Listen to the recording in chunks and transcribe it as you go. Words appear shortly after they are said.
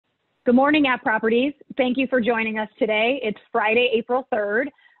Good morning, App Properties. Thank you for joining us today. It's Friday, April 3rd.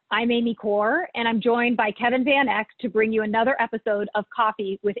 I'm Amy Corr, and I'm joined by Kevin Van Eck to bring you another episode of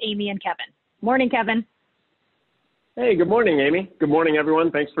Coffee with Amy and Kevin. Morning, Kevin. Hey, good morning, Amy. Good morning,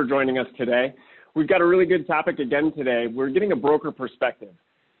 everyone. Thanks for joining us today. We've got a really good topic again today. We're getting a broker perspective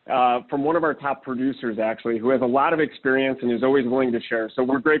from one of our top producers, actually, who has a lot of experience and is always willing to share. So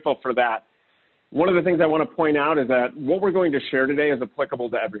we're grateful for that. One of the things I want to point out is that what we're going to share today is applicable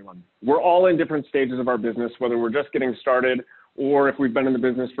to everyone. We're all in different stages of our business, whether we're just getting started or if we've been in the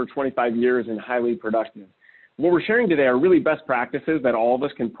business for 25 years and highly productive. What we're sharing today are really best practices that all of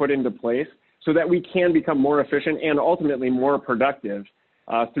us can put into place so that we can become more efficient and ultimately more productive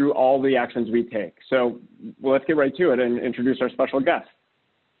through all the actions we take. So let's get right to it and introduce our special guest.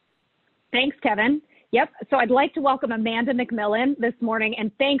 Thanks, Kevin. Yep. So I'd like to welcome Amanda McMillan this morning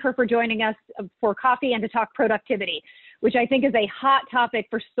and thank her for joining us for coffee and to talk productivity, which I think is a hot topic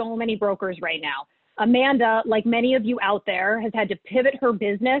for so many brokers right now. Amanda, like many of you out there, has had to pivot her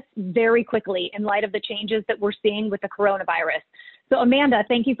business very quickly in light of the changes that we're seeing with the coronavirus. So Amanda,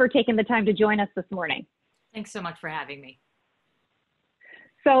 thank you for taking the time to join us this morning. Thanks so much for having me.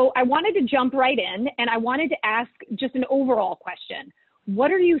 So I wanted to jump right in and I wanted to ask just an overall question.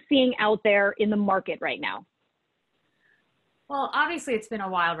 What are you seeing out there in the market right now? Well, obviously, it's been a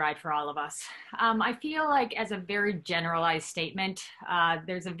wild ride for all of us. I feel like as a very generalized statement,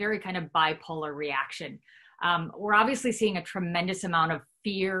 there's a very kind of bipolar reaction. We're obviously seeing a tremendous amount of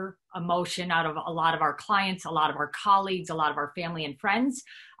fear, emotion out of a lot of our clients, a lot of our colleagues, a lot of our family and friends.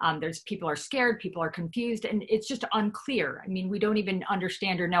 People are scared, people are confused, and it's just unclear. I mean, we don't even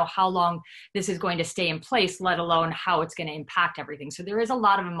understand or know how long this is going to stay in place, let alone how it's going to impact everything. So there is a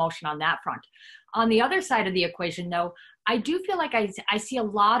lot of emotion on that front. On the other side of the equation, though, I do feel like I see a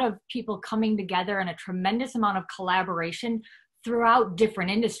lot of people coming together and a tremendous amount of collaboration throughout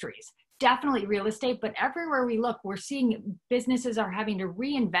different industries. Definitely real estate, but everywhere we look, we're seeing businesses are having to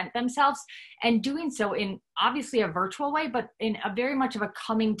reinvent themselves and doing so in obviously a virtual way, but in a very much of a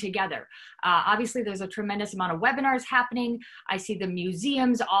coming together. Obviously, there's a tremendous amount of webinars happening. I see the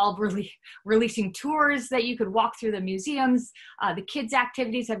museums all really releasing tours that you could walk through the museums. The kids'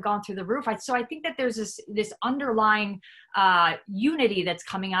 activities have gone through the roof. So I think that there's this underlying unity that's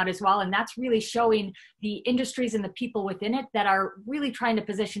coming out as well. And that's really showing the industries and the people within it that are really trying to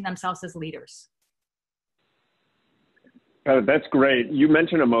position themselves as leaders. That's great. You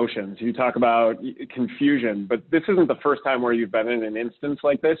mentioned emotions. You talk about confusion, but this isn't the first time where you've been in an instance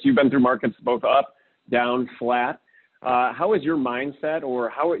like this. You've been through markets both up, down, flat. How is your mindset,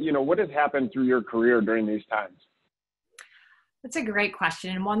 or what has happened through your career during these times? That's a great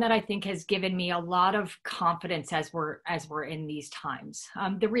question, and one that I think has given me a lot of confidence as we're in these times.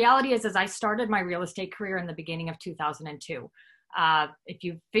 The reality is, as I started my real estate career in the beginning of 2002, if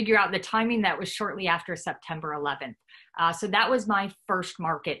you figure out the timing, that was shortly after September 11th. So that was my first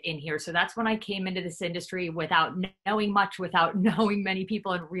market in here. So that's when I came into this industry without knowing much, without knowing many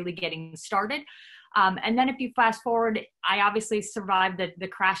people and really getting started. And then if you fast forward, I obviously survived the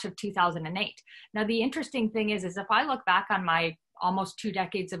crash of 2008. Now, the interesting thing is if I look back on my almost 2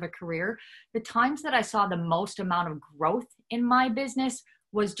 decades of a career, the times that I saw the most amount of growth in my business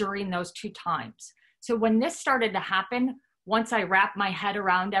was during those 2 times. So when this started to happen, once I wrapped my head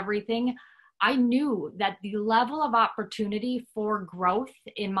around everything, I knew that the level of opportunity for growth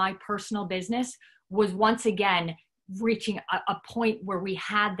in my personal business was once again reaching a point where we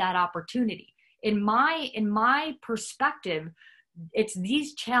had that opportunity. In my perspective, it's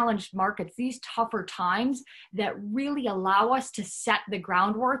these challenged markets, these tougher times that really allow us to set the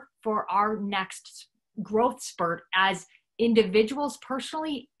groundwork for our next growth spurt as individuals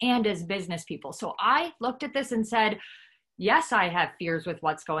personally and as business people. So I looked at this and said, yes, I have fears with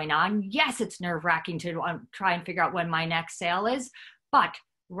what's going on. Yes, it's nerve-wracking to try and figure out when my next sale is. But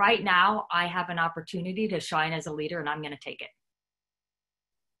right now, I have an opportunity to shine as a leader, and I'm going to take it.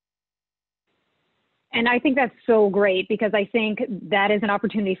 And I think that's so great because I think that is an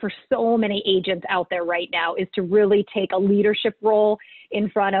opportunity for so many agents out there right now is to really take a leadership role in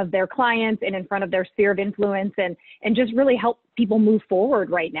front of their clients and in front of their sphere of influence and just really help people move forward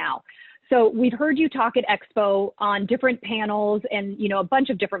right now. So we've heard you talk at Expo on different panels and, a bunch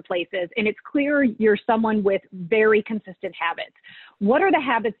of different places, and it's clear you're someone with very consistent habits. What are the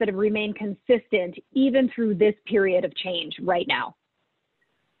habits that have remained consistent even through this period of change right now?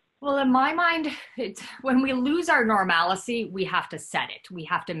 Well, in my mind, it's when we lose our normalcy, we have to set it. We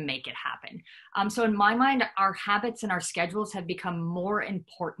have to make it happen. So in my mind, our habits and our schedules have become more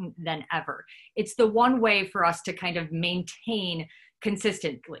important than ever. It's the one way for us to kind of maintain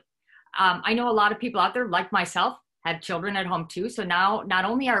consistently. I know a lot of people out there, like myself, have children at home too. So now not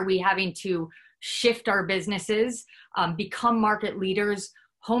only are we having to shift our businesses, become market leaders,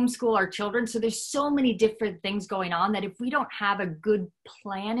 homeschool our children. So there's so many different things going on that if we don't have a good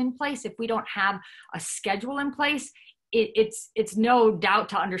plan in place, if we don't have a schedule in place, it's no doubt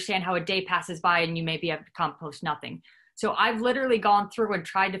to understand how a day passes by and you maybe have accomplished nothing. So I've literally gone through and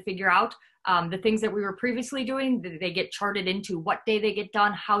tried to figure out the things that we were previously doing. They get charted into what day they get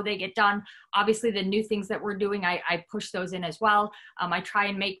done, how they get done. Obviously the new things that we're doing, I push those in as well. I try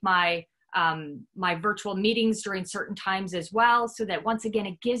and make my virtual meetings during certain times as well, so that once again,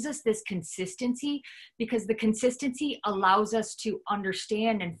 it gives us this consistency, because the consistency allows us to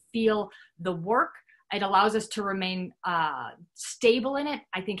understand and feel the work. It allows us to remain stable in it,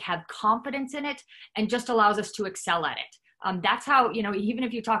 I think have confidence in it, and just allows us to excel at it. That's how, even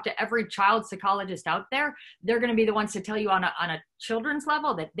if you talk to every child psychologist out there, they're going to be the ones to tell you on a children's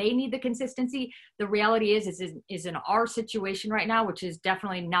level that they need the consistency. The reality is in our situation right now, which is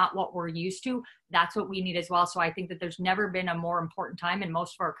definitely not what we're used to, that's what we need as well. So I think that there's never been a more important time in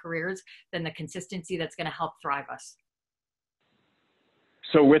most of our careers than the consistency that's going to help thrive us.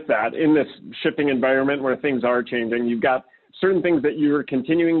 So with that, in this shifting environment where things are changing, you've got certain things that you're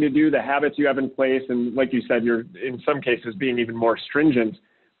continuing to do, the habits you have in place, and like you said, you're in some cases being even more stringent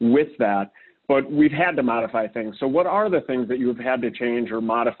with that, but we've had to modify things. So what are the things that you have had to change or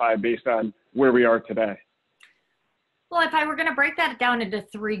modify based on where we are today? Well, if I were going to break that down into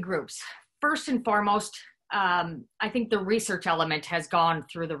three groups, first and foremost, I think the research element has gone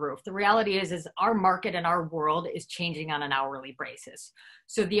through the roof. The reality is our market and our world is changing on an hourly basis.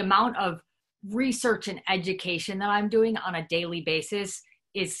 So the amount of research and education that I'm doing on a daily basis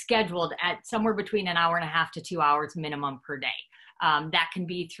is scheduled at somewhere between an hour and a half to 2 hours minimum per day. That can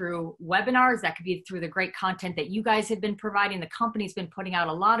be through webinars, that could be through the great content that you guys have been providing. The company's been putting out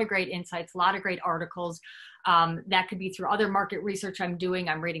a lot of great insights, a lot of great articles. That could be through other market research I'm doing.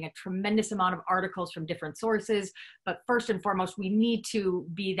 I'm reading a tremendous amount of articles from different sources. But first and foremost, we need to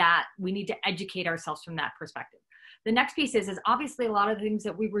educate ourselves from that perspective. The next piece is obviously a lot of the things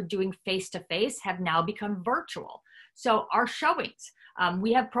that we were doing face-to-face have now become virtual. So our showings,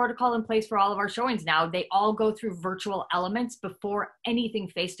 we have protocol in place for all of our showings now. They all go through virtual elements before anything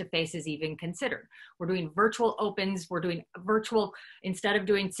face-to-face is even considered. We're doing virtual opens. We're doing virtual, instead of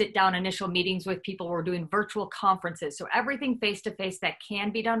doing sit-down initial meetings with people, we're doing virtual conferences. So everything face-to-face that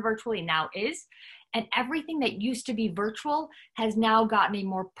can be done virtually now is. And everything that used to be virtual has now gotten a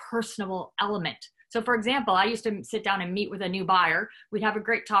more personable element. So for example, I used to sit down and meet with a new buyer. We'd have a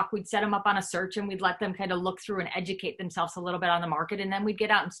great talk. We'd set them up on a search and we'd let them kind of look through and educate themselves a little bit on the market. And then we'd get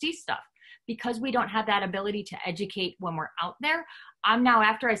out and see stuff. Because we don't have that ability to educate when we're out there, I'm now,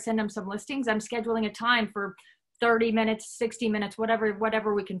 after I send them some listings, I'm scheduling a time for 30 minutes, 60 minutes,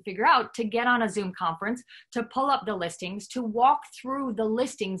 whatever we can figure out, to get on a Zoom conference, to pull up the listings, to walk through the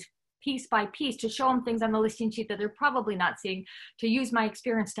listings piece by piece, to show them things on the listing sheet that they're probably not seeing, to use my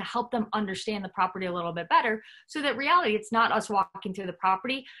experience to help them understand the property a little bit better, so that reality, it's not us walking through the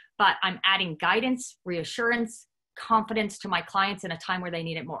property, but I'm adding guidance, reassurance, confidence to my clients in a time where they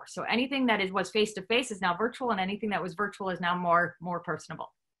need it more. So anything that was face-to-face is now virtual, and anything that was virtual is now more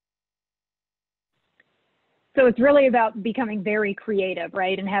personable. So it's really about becoming very creative,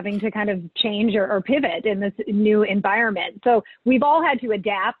 right? And having to kind of change or pivot in this new environment. So we've all had to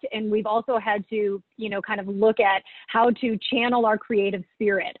adapt, and we've also had to, kind of look at how to channel our creative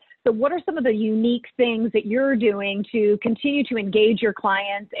spirit. So what are some of the unique things that you're doing to continue to engage your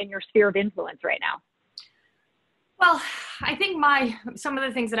clients and your sphere of influence right now? Well, I think some of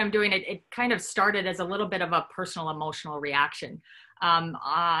the things that I'm doing, it kind of started as a little bit of a personal emotional reaction.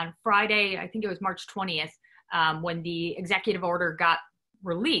 On Friday, I think it was March 20th, when the executive order got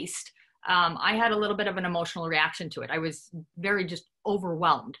released, I had a little bit of an emotional reaction to it. I was very just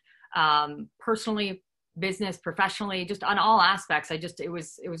overwhelmed, personally, business, professionally, just on all aspects. It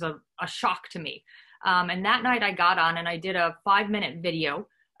was a shock to me. And that night I got on and I did a 5-minute video,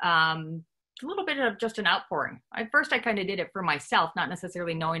 a little bit of just an outpouring. At first I kind of did it for myself, not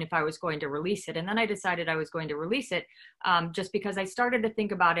necessarily knowing if I was going to release it. And then I decided I was going to release it just because I started to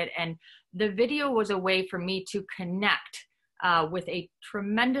think about it. And the video was a way for me to connect with a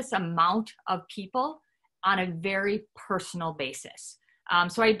tremendous amount of people on a very personal basis.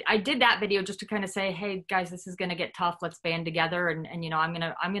 So I did that video just to kind of say, hey guys, this is going to get tough. Let's band together. And I'm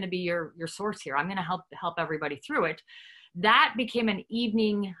going to be your source here. I'm going to help everybody through it. That became an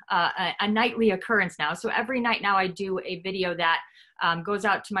evening, a nightly occurrence now. So every night now I do a video that goes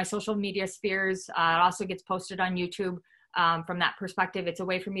out to my social media spheres. It also gets posted on YouTube. From that perspective, it's a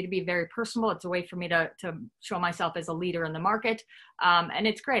way for me to be very personal. It's a way for me to show myself as a leader in the market. And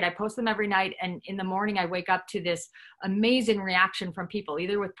it's great. I post them every night. And in the morning, I wake up to this amazing reaction from people,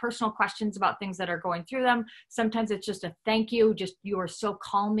 either with personal questions about things that are going through them. Sometimes it's just a thank you. Just, you are so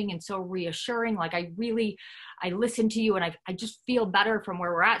calming and so reassuring. Like I listen to you and I just feel better from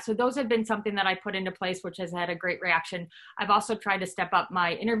where we're at. So those have been something that I put into place, which has had a great reaction. I've also tried to step up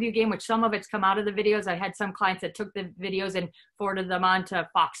my interview game, which some of it's come out of the videos. I had some clients that took the videos and forwarded them on to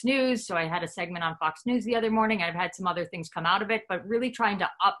Fox News. So I had a segment on Fox News the other morning. I've had some other things come out of it, but really trying to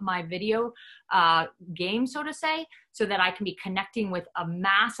up my video game, so to say, so that I can be connecting with a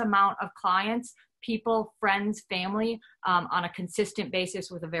mass amount of clients, people, friends, family, on a consistent basis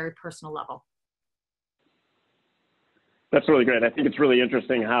with a very personal level. That's really great. I think it's really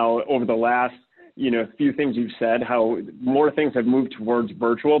interesting how over the last, few things you've said, how more things have moved towards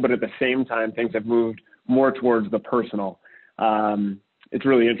virtual, but at the same time, things have moved more towards the personal. It's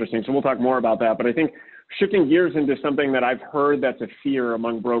really interesting. So we'll talk more about that. But I think shifting gears into something that I've heard that's a fear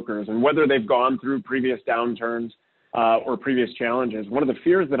among brokers, and whether they've gone through previous downturns or previous challenges, one of the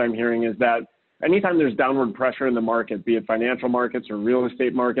fears that I'm hearing is that anytime there's downward pressure in the market, be it financial markets or real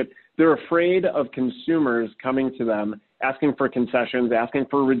estate market, they're afraid of consumers coming to them, asking for concessions, asking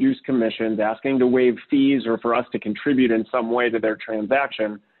for reduced commissions, asking to waive fees, or for us to contribute in some way to their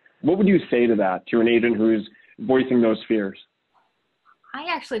transaction. What would you say to that, to an agent who's voicing those fears? I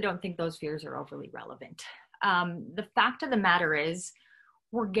actually don't think those fears are overly relevant. The fact of the matter is,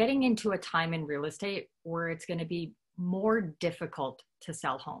 we're getting into a time in real estate where it's going to be more difficult to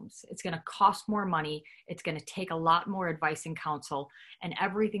sell homes. It's going to cost more money. It's going to take a lot more advice and counsel, and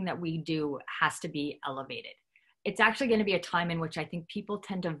everything that we do has to be elevated. It's actually going to be a time in which I think people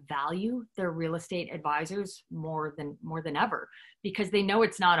tend to value their real estate advisors more than ever, because they know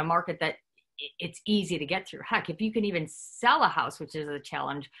it's not a market that it's easy to get through. Heck, if you can even sell a house, which is a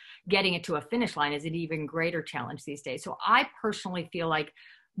challenge, getting it to a finish line is an even greater challenge these days. So I personally feel like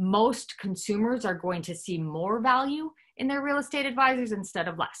most consumers are going to see more value in their real estate advisors instead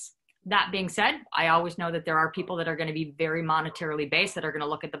of less. That being said, I always know that there are people that are going to be very monetarily based, that are going to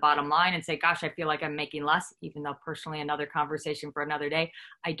look at the bottom line and say, gosh, I feel like I'm making less, even though personally, another conversation for another day,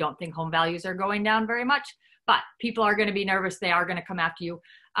 I don't think home values are going down very much, but people are going to be nervous. They are going to come after you.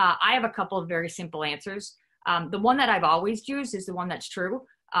 I have a couple of very simple answers. The one that I've always used is the one that's true.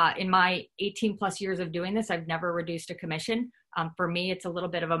 In my 18 plus years of doing this, I've never reduced a commission. For me, it's a little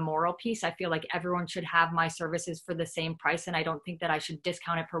bit of a moral piece. I feel like everyone should have my services for the same price, and I don't think that I should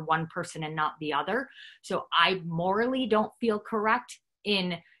discount it for one person and not the other. So I morally don't feel correct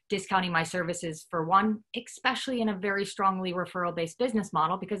in discounting my services for one, especially in a very strongly referral-based business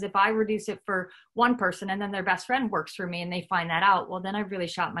model, because if I reduce it for one person and then their best friend works for me and they find that out, well, then I've really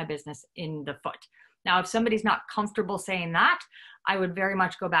shot my business in the foot. Now, if somebody's not comfortable saying that, I would very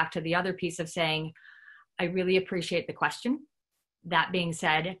much go back to the other piece of saying, I really appreciate the question. That being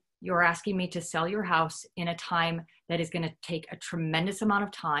said, you're asking me to sell your house in a time that is going to take a tremendous amount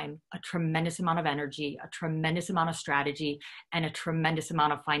of time, a tremendous amount of energy, a tremendous amount of strategy, and a tremendous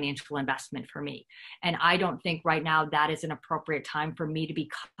amount of financial investment for me. And I don't think right now that is an appropriate time for me to be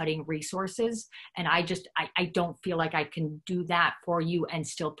cutting resources. And I don't feel like I can do that for you and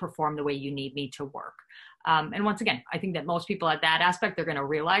still perform the way you need me to work. And once again, I think that most people at that aspect, they're going to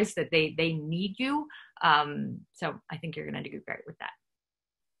realize that they need you. So I think you're going to do great with that.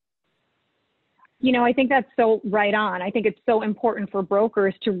 I think that's so right on. I think it's so important for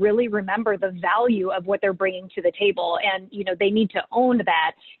brokers to really remember the value of what they're bringing to the table. And, they need to own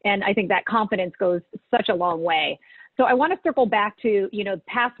that. And I think that confidence goes such a long way. So I want to circle back to,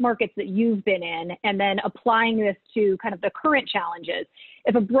 past markets that you've been in, and then applying this to kind of the current challenges.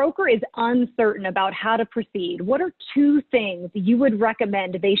 If a broker is uncertain about how to proceed, what are 2 things you would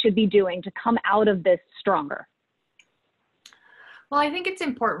recommend they should be doing to come out of this stronger? Well, I think it's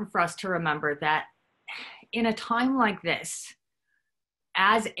important for us to remember that in a time like this,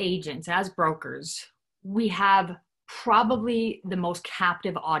 as agents, as brokers, we have probably the most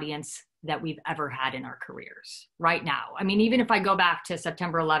captive audience that we've ever had in our careers right now. I mean, even if I go back to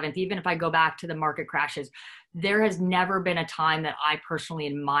September 11th, even if I go back to the market crashes, there has never been a time that I personally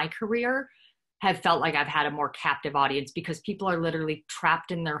in my career have felt like I've had a more captive audience, because people are literally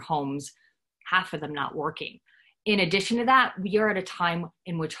trapped in their homes, half of them not working. In addition to that, we are at a time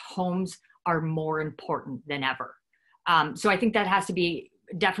in which homes are more important than ever. So I think that has to be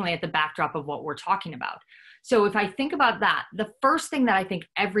definitely at the backdrop of what we're talking about. So if I think about that, the first thing that I think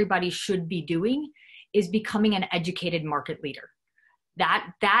everybody should be doing is becoming an educated market leader.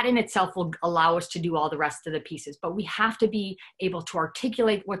 that in itself will allow us to do all the rest of the pieces. But we have to be able to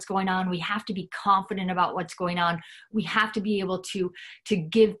articulate what's going on. We have to be confident about what's going on. We have to be able to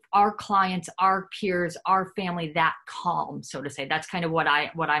give our clients, our peers, our family that calm, so to say. That's kind of what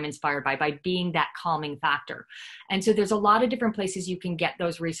I'm inspired by being that calming factor. And so there's a lot of different places you can get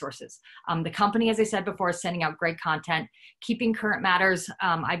those resources. The company, as I said before, is sending out great content. Keeping Current matters.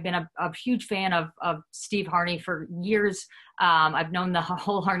 I've been a huge fan of Steve Harney for years. I've known the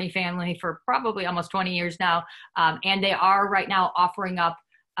whole Harney family for probably almost 20 years now. And they are right now offering up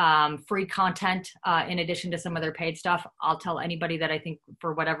free content in addition to some of their paid stuff. I'll tell anybody that I think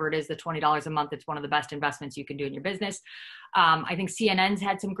for whatever it is, the $20 a month, it's one of the best investments you can do in your business. I think CNN's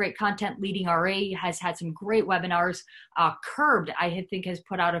had some great content. Leading RA has had some great webinars. Curbed, I think, has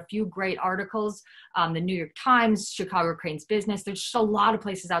put out a few great articles. The New York Times, Chicago Cranes Business. There's just a lot of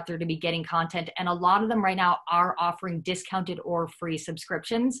places out there to be getting content. And a lot of them right now are offering discounted or free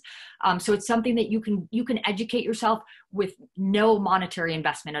subscriptions. So it's something that you can educate yourself with no monetary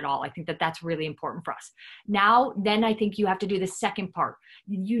investment at all. I think that that's really important for us. Then I think you have to do the second part.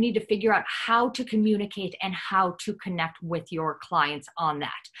 You need to figure out how to communicate and how to connect with your clients on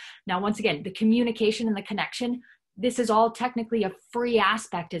that. Now, once again, the communication and the connection, this is all technically a free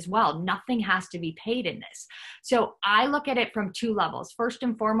aspect as well. Nothing has to be paid in this. So I look at it from two levels. First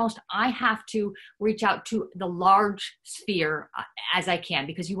and foremost, I have to reach out to the large sphere as I can,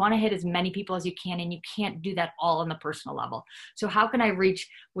 because you want to hit as many people as you can, and you can't do that all on the personal level. So how can I reach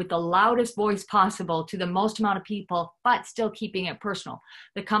with the loudest voice possible to the most amount of people, but still keeping it personal?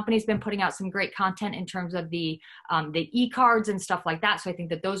 The company's been putting out some great content in terms of the e-cards and stuff like that. So I think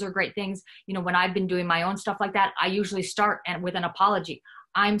that those are great things. You know, when I've been doing my own stuff like that, I usually start with an apology.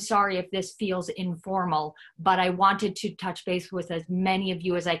 I'm sorry if this feels informal, but I wanted to touch base with as many of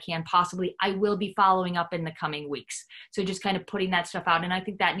you as I can possibly. I will be following up in the coming weeks. So just kind of putting that stuff out. And I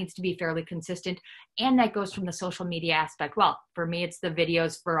think that needs to be fairly consistent. And that goes from the social media aspect. Well, for me, it's the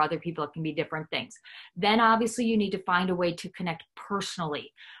videos. For other people, it can be different things. Then obviously you need to find a way to connect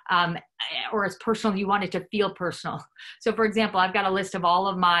personally, or as personal as you want it to feel personal. So for example, I've got a list of all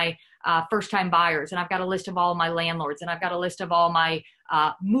of my first-time buyers, and I've got a list of all my landlords, and I've got a list of all my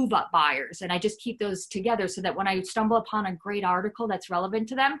move-up buyers, and I just keep those together so that when I stumble upon a great article that's relevant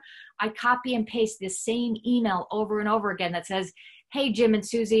to them, I copy and paste this same email over and over again that says, hey, Jim and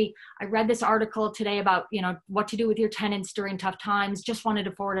Susie, I read this article today about, you know, what to do with your tenants during tough times. Just wanted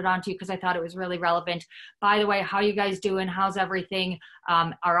to forward it on to you because I thought it was really relevant. By the way, how you guys doing? How's everything?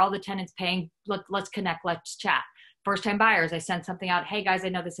 Are all the tenants paying? Let's connect. Let's chat. First-time buyers, I sent something out. Hey guys, I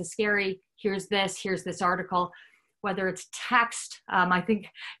know this is scary. Here's this article. Whether it's text, I think,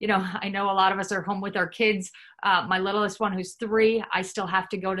 you know, I know a lot of us are home with our kids. My littlest one, who's 3, I still have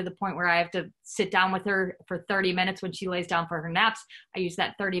to go to the point where I have to sit down with her for 30 minutes when she lays down for her naps. I use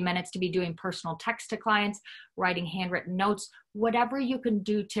that 30 minutes to be doing personal text to clients, writing handwritten notes, whatever you can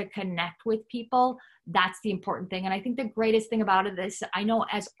do to connect with people. That's the important thing. And I think the greatest thing about it is, I know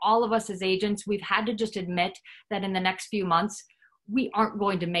as all of us as agents, we've had to just admit that in the next few months, we aren't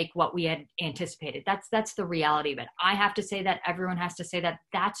going to make what we had anticipated. That's the reality of it. I have to say that. Everyone has to say that.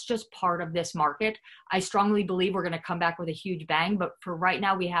 That's just part of this market. I strongly believe we're going to come back with a huge bang, but for right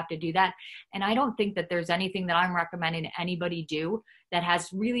now, we have to do that. And I don't think that there's anything that I'm recommending anybody do that has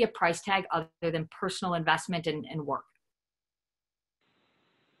really a price tag other than personal investment and work.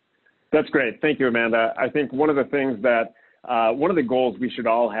 That's great. Thank you, Amanda. I think one of the things that, one of the goals we should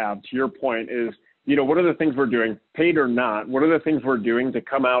all have, to your point, is, you know, what are the things we're doing, paid or not? What are the things we're doing to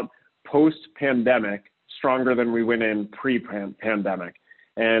come out post-pandemic stronger than we went in pre-pandemic?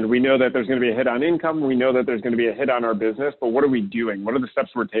 And we know that there's going to be a hit on income. We know that there's going to be a hit on our business, but what are we doing? What are the steps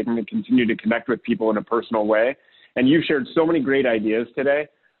we're taking to continue to connect with people in a personal way? And you've shared so many great ideas today.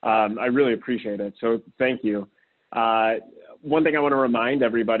 I really appreciate it. So thank you. One thing I want to remind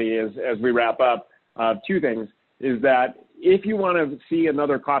everybody is, as we wrap up, 2 things, is that if you want to see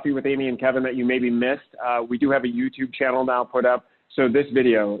another Coffee with Amy and Kevin that you maybe missed, we do have a YouTube channel now put up. So this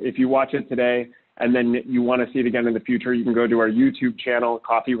video, if you watch it today and then you want to see it again in the future, you can go to our YouTube channel,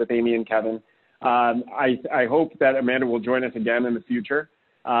 Coffee with Amy and Kevin. I hope that Amanda will join us again in the future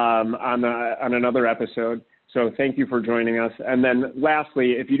on another episode. So thank you for joining us. And then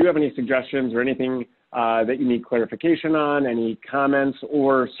lastly, if you do have any suggestions or anything that you need clarification on, any comments,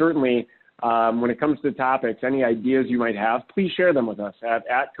 or certainly when it comes to topics, any ideas you might have, please share them with us at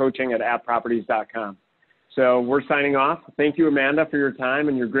coaching@properties.com. So we're signing off. Thank you, Amanda, for your time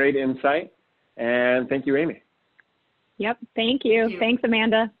and your great insight. And thank you, Amy. Yep. Thank you. Thanks,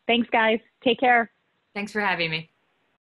 Amanda. Thanks, guys. Take care. Thanks for having me.